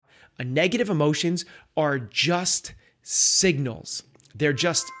Negative emotions are just signals. They're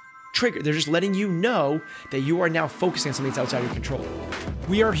just trigger. They're just letting you know that you are now focusing on something that's outside of your control.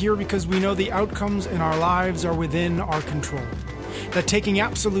 We are here because we know the outcomes in our lives are within our control. That taking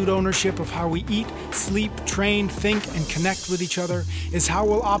absolute ownership of how we eat, sleep, train, think, and connect with each other is how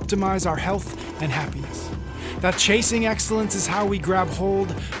we'll optimize our health and happiness. That chasing excellence is how we grab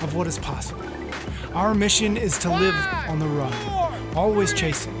hold of what is possible. Our mission is to live on the run, always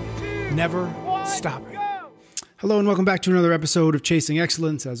chasing, never stopping. Hello and welcome back to another episode of Chasing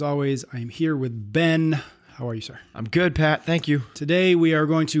Excellence. As always, I am here with Ben. How are you, sir? I'm good, Pat. Thank you. Today we are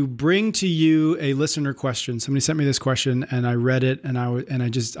going to bring to you a listener question. Somebody sent me this question, and I read it, and I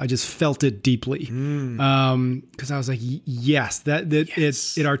just felt it deeply because I was like, yes,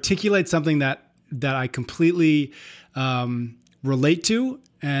 yes. It articulates something that I completely relate to.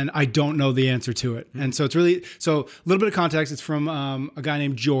 And I don't know the answer to it. And so a little bit of context. It's from a guy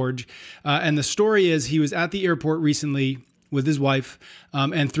named George. And the story is he was at the airport recently with his wife.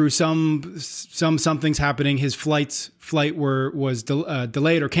 And through something's happening, his flight was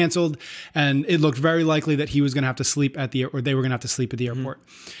delayed or canceled. And it looked very likely that he was going to have to sleep they were going to have to sleep at the airport.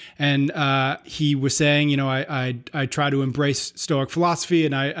 And he was saying, I try to embrace Stoic philosophy,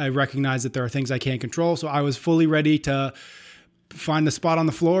 and I recognize that there are things I can't control. So I was fully ready to find the spot on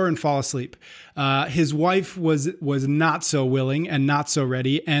the floor and fall asleep. His wife was not so willing and not so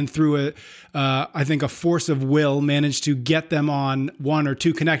ready, and through I think a force of will, managed to get them on one or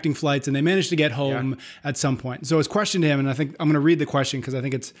two connecting flights, and they managed to get home at some point. So his question to him, and I think I'm going to read the question because I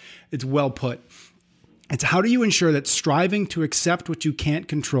think it's well put. It's, how do you ensure that striving to accept what you can't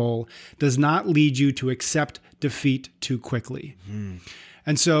control does not lead you to accept defeat too quickly?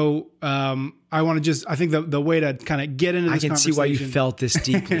 And so I think the way to kind of get into this conversation. I can see why you felt this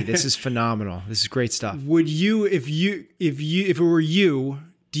deeply. This is phenomenal. This is great stuff. Would you, if it were you,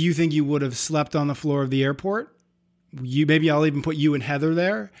 do you think you would have slept on the floor of the airport? Maybe I'll even put you and Heather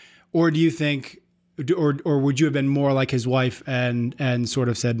there. Or do you think, or would you have been more like his wife and sort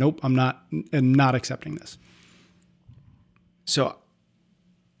of said, nope, I'm not accepting this? So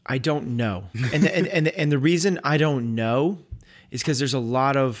I don't know. And the reason I don't know is because there's a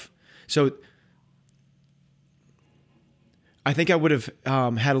lot of, so I think I would have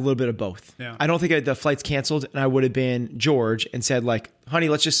had a little bit of both. Yeah. I don't think the flight's canceled, and I would have been George and said like, honey,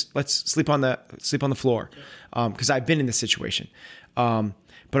 let's sleep on the floor. Because I've been in this situation.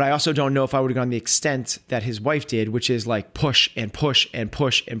 But I also don't know if I would have gone the extent that his wife did, which is like push and push and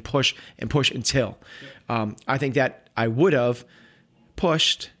push and push and push until. I think that I would have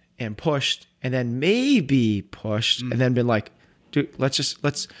pushed and pushed and then maybe pushed and then been like, dude, let's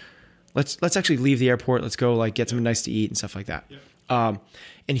actually leave the airport. Let's go like get something nice to eat and stuff like that. Yeah.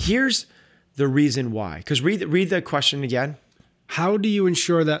 And here's the reason why. Because read the question again. How do you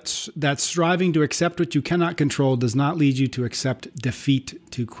ensure that striving to accept what you cannot control does not lead you to accept defeat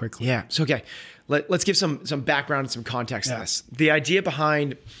too quickly? Yeah. So okay, let's give some background and some context to this. The idea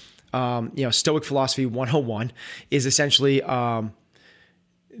behind Stoic philosophy 101 is essentially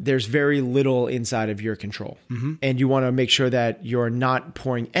there's very little inside of your control. And you want to make sure that you're not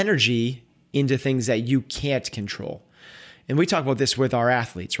pouring energy into things that you can't control. And we talk about this with our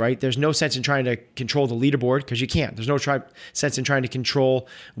athletes, right? There's no sense in trying to control the leaderboard because you can't. There's no sense in trying to control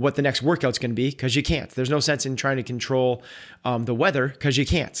what the next workout's going to be because you can't. There's no sense in trying to control the weather because you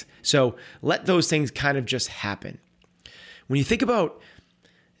can't. So let those things kind of just happen. When you think about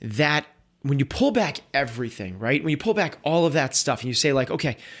that, when you pull back everything, right? When you pull back all of that stuff and you say like,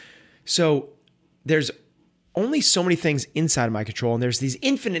 okay, so there's only so many things inside of my control and there's these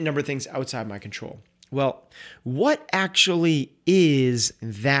infinite number of things outside my control. Well, what actually is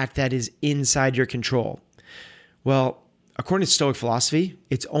that is inside your control? Well, according to Stoic philosophy,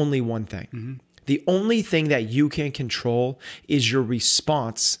 it's only one thing. The only thing that you can control is your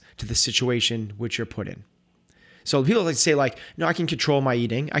response to the situation which you're put in. So people like to say like, no, I can control my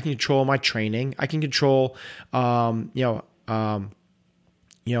eating. I can control my training. I can control, how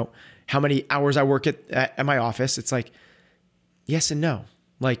many hours I work at my office. It's like, yes and no.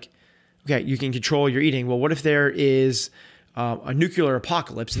 Like, okay, you can control your eating. Well, what if there is a nuclear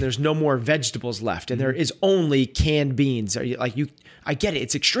apocalypse and there's no more vegetables left and there is only canned beans? I get it.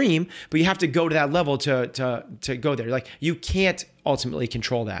 It's extreme, but you have to go to that level to go there. Like you can't ultimately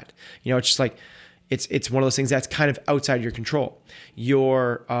control that. It's just like, it's one of those things that's kind of outside your control.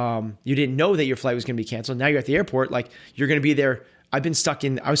 You didn't know that your flight was going to be canceled. Now you're at the airport. Like you're going to be there. I was stuck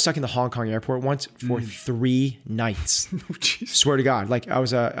in the Hong Kong airport once for 3 nights. Swear to God. Like I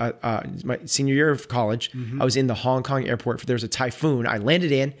was my senior year of college. I was in the Hong Kong airport. There was a typhoon. I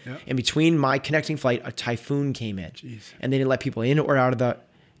landed in, and between my connecting flight, a typhoon came in. And they didn't let people in or out of the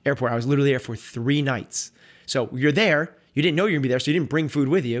airport. I was literally there for 3 nights. So you're there. You didn't know you're going to be there, so you didn't bring food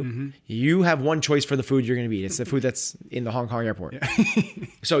with you. Mm-hmm. You have one choice for the food you're going to eat. It's the food that's in the Hong Kong airport. Yeah.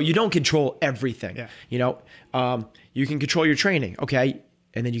 So you don't control everything. Yeah. You know, you can control your training, okay?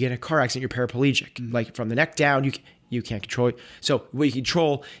 And then you get in a car accident, you're paraplegic. Mm-hmm. Like from the neck down, you can't control it. So what you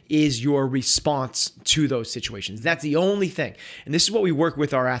control is your response to those situations. That's the only thing. And this is what we work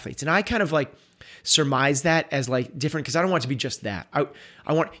with our athletes. And I kind of like surmise that as like different, because I don't want it to be just that.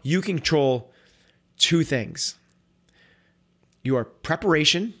 I want you control 2 things. Your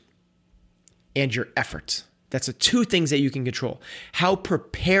preparation and your effort. That's the 2 things that you can control. How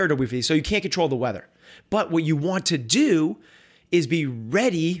prepared are we for these? So you can't control the weather. But what you want to do is be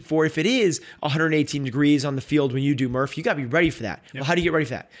ready for if it is 118 degrees on the field when you do Murph, you got to be ready for that. Yep. Well, how do you get ready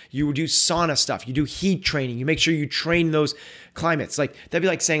for that? You do sauna stuff. You do heat training. You make sure you train those climates. Like that'd be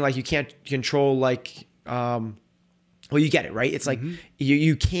like saying like you can't control like, well, you get it, right? It's like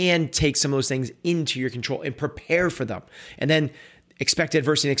you can take some of those things into your control and prepare for them. And then expect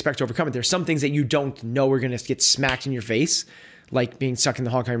adversity and expect to overcome it. There's some things that you don't know are going to get smacked in your face, like being stuck in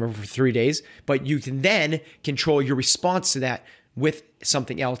the Hong Kong River for 3 days. But you can then control your response to that with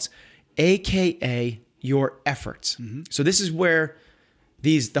something else, AKA your efforts. Mm-hmm. So this is where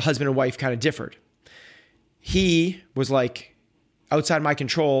the husband and wife kind of differed. He was like, outside my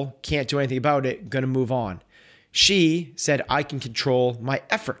control, can't do anything about it, gonna move on. She said, I can control my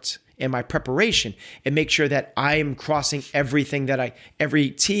efforts and my preparation and make sure that I'm crossing everything every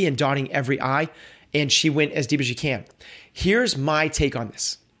T and dotting every I. And she went as deep as she can. Here's my take on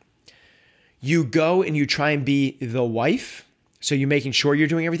this. You go and you try and be the wife. So you're making sure you're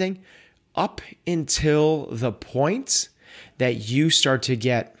doing everything up until the point that you start to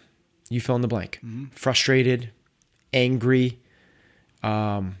get, you fill in the blank, frustrated, angry,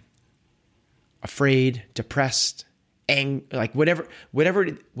 afraid, depressed, like whatever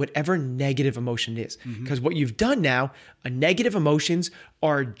negative emotion it is. Because what you've done now, negative emotions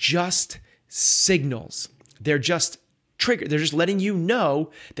are just signals. They're just trigger. They're just letting you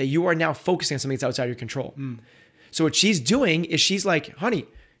know that you are now focusing on something that's outside your control. So what she's doing is she's like, honey,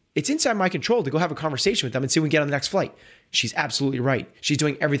 it's inside my control to go have a conversation with them and see when we get on the next flight. She's absolutely right. She's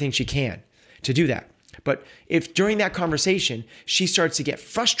doing everything she can to do that. But if during that conversation, she starts to get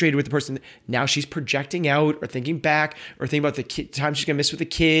frustrated with the person, now she's projecting out or thinking back or thinking about the time she's going to miss with the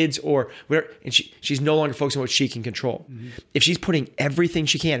kids or whatever, and she's no longer focusing on what she can control. If she's putting everything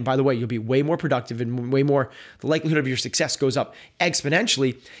she can, by the way, you'll be way more productive and way more, the likelihood of your success goes up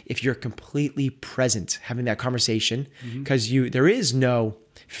exponentially if you're completely present having that conversation, because there is no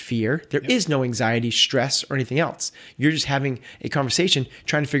fear. There is no anxiety, stress, or anything else. You're just having a conversation,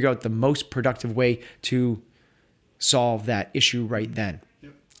 trying to figure out the most productive way to solve that issue right then.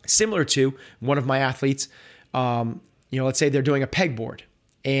 Similar to one of my athletes, let's say they're doing a pegboard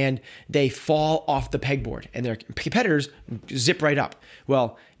and they fall off the pegboard and their competitors zip right up.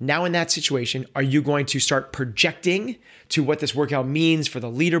 Well, now in that situation, are you going to start projecting to what this workout means for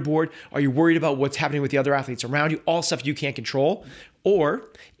the leaderboard? Are you worried about what's happening with the other athletes around you? All stuff you can't control. Or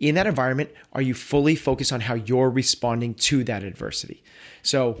in that environment, are you fully focused on how you're responding to that adversity?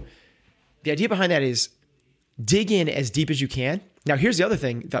 So the idea behind that is dig in as deep as you can. Now, here's the other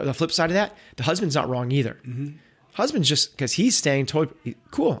thing, the flip side of that, the husband's not wrong either. Husband's just, because he's staying totally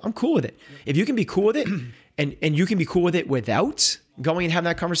cool. I'm cool with it. If you can be cool with it and you can be cool with it without going and having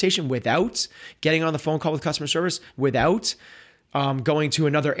that conversation, without getting on the phone call with customer service, without going to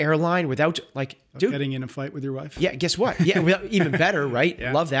another airline, without dude, getting in a fight with your wife. Yeah. Guess what? Yeah. Even better, right?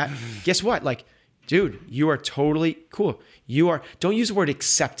 Yeah. Love that. Guess what? Like, dude, you are totally cool. Don't use the word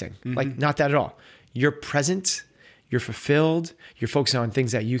accepting. Like, not that at all. You're present. You're fulfilled. You're focusing on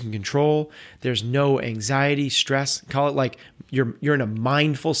things that you can control. There's no anxiety, stress. Call it like you're in a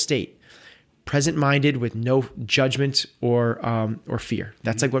mindful state, present-minded with no judgment or fear.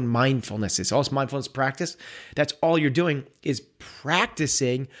 That's like what mindfulness is. All this mindfulness practice, that's all you're doing is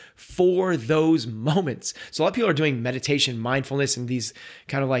practicing for those moments. So a lot of people are doing meditation, mindfulness, and these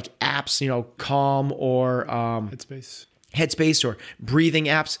kind of like apps, Calm or Headspace or breathing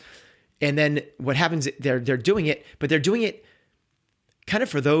apps. And then what happens, they're doing it, but they're doing it kind of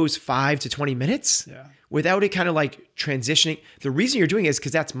for those 5 to 20 minutes without it kind of like transitioning. The reason you're doing it is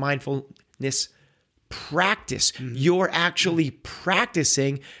because that's mindfulness practice. You're actually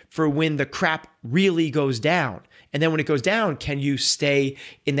practicing for when the crap really goes down. And then when it goes down, can you stay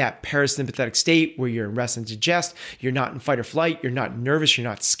in that parasympathetic state where you're in rest and digest? You're not in fight or flight. You're not nervous. You're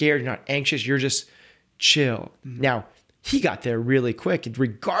not scared. You're not anxious. You're just chill. Now, he got there really quick,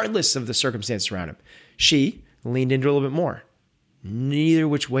 regardless of the circumstances around him. She leaned into it a little bit more. Neither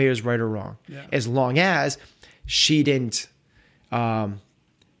which way is right or wrong. Yeah. As long as she didn't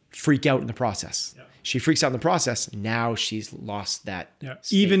freak out in the process. Yeah. She freaks out in the process. Now she's lost that. Yeah.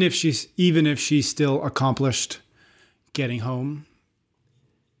 Even if she's still accomplished getting home.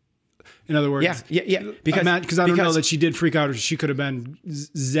 In other words, yeah. Because I don't know that she did freak out, or she could have been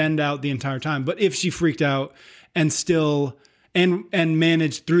zenned out the entire time. But if she freaked out and still and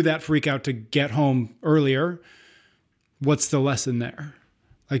managed through that freak out to get home earlier, what's the lesson there?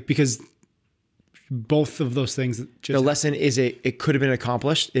 Like, because both of those things. The lesson is it could have been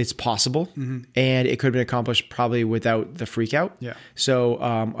accomplished. It's possible. And it could have been accomplished probably without the freak out. Yeah. So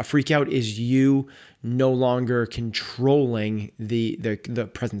a freak out is you no longer controlling the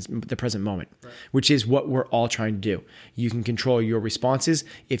present moment, right, which is what we're all trying to do. You can control your responses.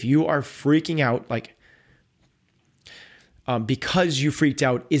 If you are freaking out, like, because you freaked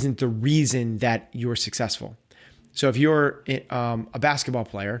out isn't the reason that you're successful. So if you're a basketball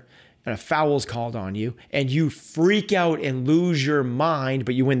player and a foul's called on you and you freak out and lose your mind,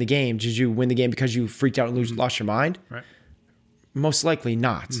 but you win the game, did you win the game because you freaked out and lost your mind? Right. Most likely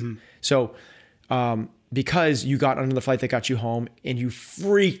not. So because you got under the flight that got you home and you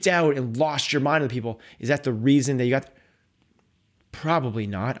freaked out and lost your mind to the people, is that the reason that you got? Probably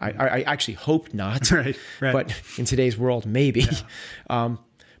not. I actually hope not. Right. But in today's world, maybe. Yeah.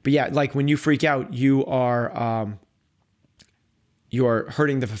 But yeah, like when you freak out, you are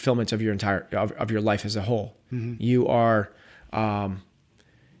hurting the fulfillment of your entire of your life as a whole. You are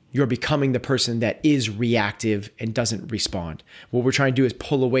you're becoming the person that is reactive and doesn't respond. What we're trying to do is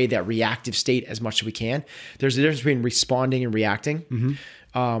pull away that reactive state as much as we can. There's a difference between responding and reacting.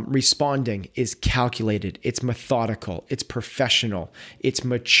 Responding is calculated, it's methodical, it's professional, it's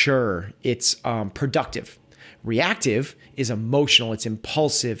mature, it's productive. Reactive is emotional, it's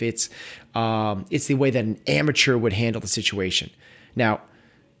impulsive, it's the way that an amateur would handle the situation. Now,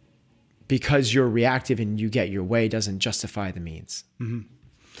 because you're reactive and you get your way doesn't justify the means.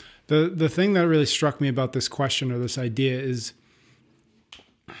 The thing that really struck me about this question or this idea is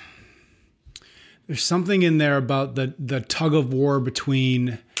there's something in there about the tug of war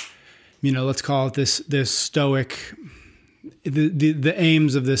between, let's call it this Stoic, the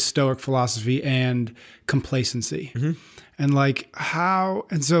aims of this Stoic philosophy and complacency. And like how,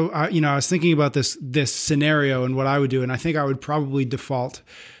 and so, I was thinking about this scenario and what I would do. And I think I would probably default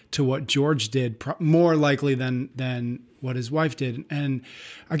to what George did more likely than what his wife did. And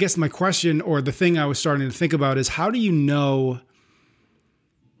I guess my question, or the thing I was starting to think about, is how do you know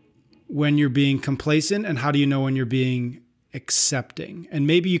when you're being complacent and how do you know when you're being accepting? And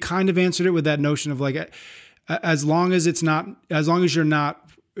maybe you kind of answered it with that notion of like, as long as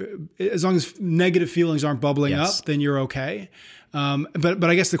negative feelings aren't bubbling up, then you're okay. But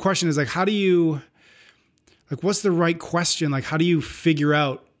I guess the question is like, how do you, like, what's the right question? Like, how do you figure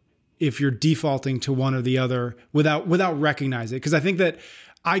out if you're defaulting to one or the other without recognizing it? Because I think that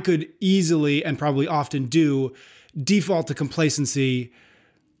I could easily and probably often do default to complacency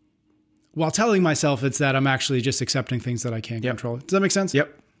while telling myself it's that I'm actually just accepting things that I can't control. Does that make sense?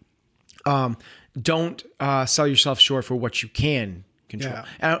 Yep. Don't sell yourself short for what you can control. Yeah.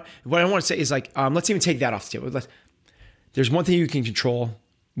 And what I want to say is like, let's even take that off the table. There's one thing you can control,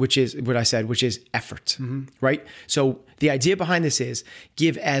 which is what I said, which is effort, right? So the idea behind this is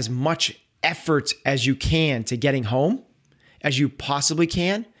give as much effort as you can to getting home as you possibly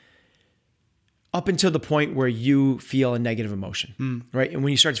can up until the point where you feel a negative emotion, right? And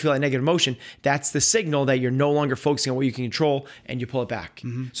when you start to feel that negative emotion, that's the signal that you're no longer focusing on what you can control and you pull it back.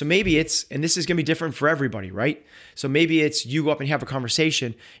 So maybe it's, and this is going to be different for everybody, right? So maybe it's you go up and have a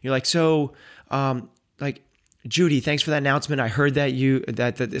conversation. You're like, so like, Judy, thanks for that announcement. I heard that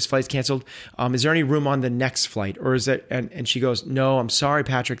that this flight's canceled. Is there any room on the next flight? Or is it, and she goes, no, I'm sorry,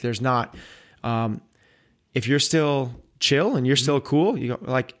 Patrick, there's not. If you're still chill and you're still cool, you go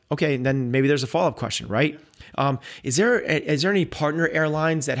like, okay, and then maybe there's a follow-up question, right? Is there any partner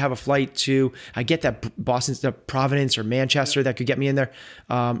airlines that have a flight to, I get that Boston to Providence or Manchester that could get me in there?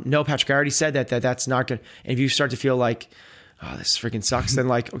 No, Patrick, I already said that's not good. And if you start to feel like, oh, this freaking sucks, then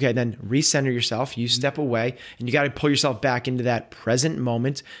like, okay, then recenter yourself, you step away and you got to pull yourself back into that present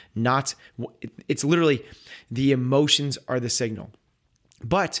moment. It's literally the emotions are the signal,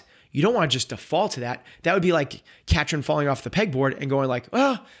 but you don't want to just default to that. That would be like Katrin falling off the pegboard and going like,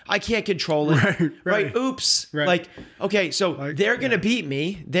 oh, I can't control it. Right. Oops. Right. Like, okay, so like, they're going to beat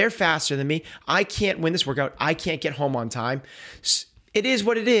me. They're faster than me. I can't win this workout. I can't get home on time. It is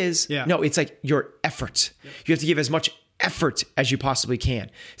what it is. Yeah. No, it's like your effort. Yep. You have to give as much effort as you possibly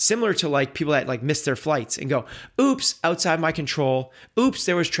can. Similar to like people that like miss their flights and go, oops, outside my control. Oops,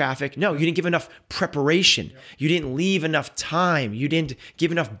 there was traffic. No, you didn't give enough preparation. Yep. You didn't leave enough time. You didn't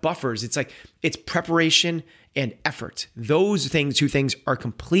give enough buffers. It's like, it's preparation and effort. Those things, two things, are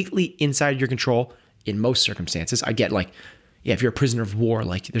completely inside your control in most circumstances. I get if you're a prisoner of war,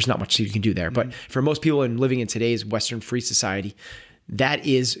 there's not much you can do there. But for most people living in today's Western free society, that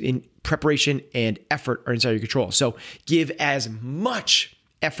is in preparation and effort are inside your control. So give as much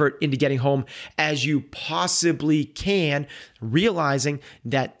effort into getting home as you possibly can, realizing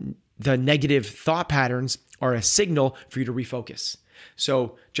that the negative thought patterns are a signal for you to refocus.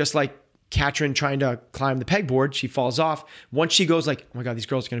 So just like Katrin trying to climb the pegboard, she falls off. Once she goes oh my God, these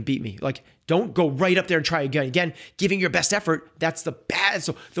girls are going to beat me. Don't go right up there and try again. Again, giving your best effort, that's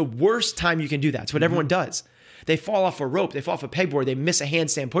the worst time you can do that. It's what everyone does. They fall off a rope, they fall off a pegboard, they miss a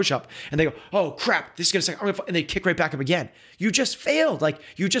handstand push-up, and they go, oh crap, this is going to suck, and they kick right back up again. You just failed.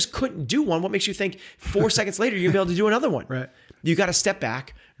 You just couldn't do one. What makes you think 4 seconds later you're going to be able to do another one? Right. You got to step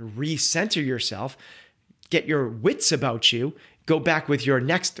back, recenter yourself, get your wits about you, go back with your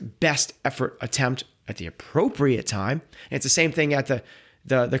next best effort attempt at the appropriate time. And it's the same thing at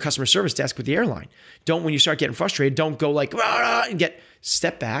the customer service desk with the airline. When you start getting frustrated, don't go and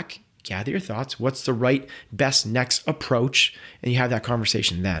step back, gather your thoughts. What's the right, best next approach? And you have that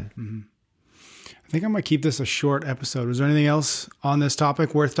conversation then. Mm-hmm. I think I'm going to keep this a short episode. Was there anything else on this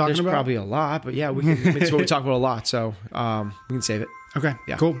topic worth talking about? There's probably a lot, but yeah, it's what we talk about a lot. So we can save it. Okay,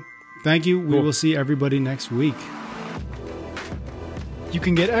 yeah. Cool. Thank you. We will see everybody next week. You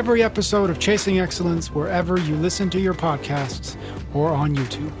can get every episode of Chasing Excellence wherever you listen to your podcasts or on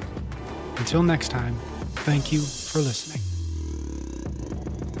YouTube. Until next time, thank you for listening.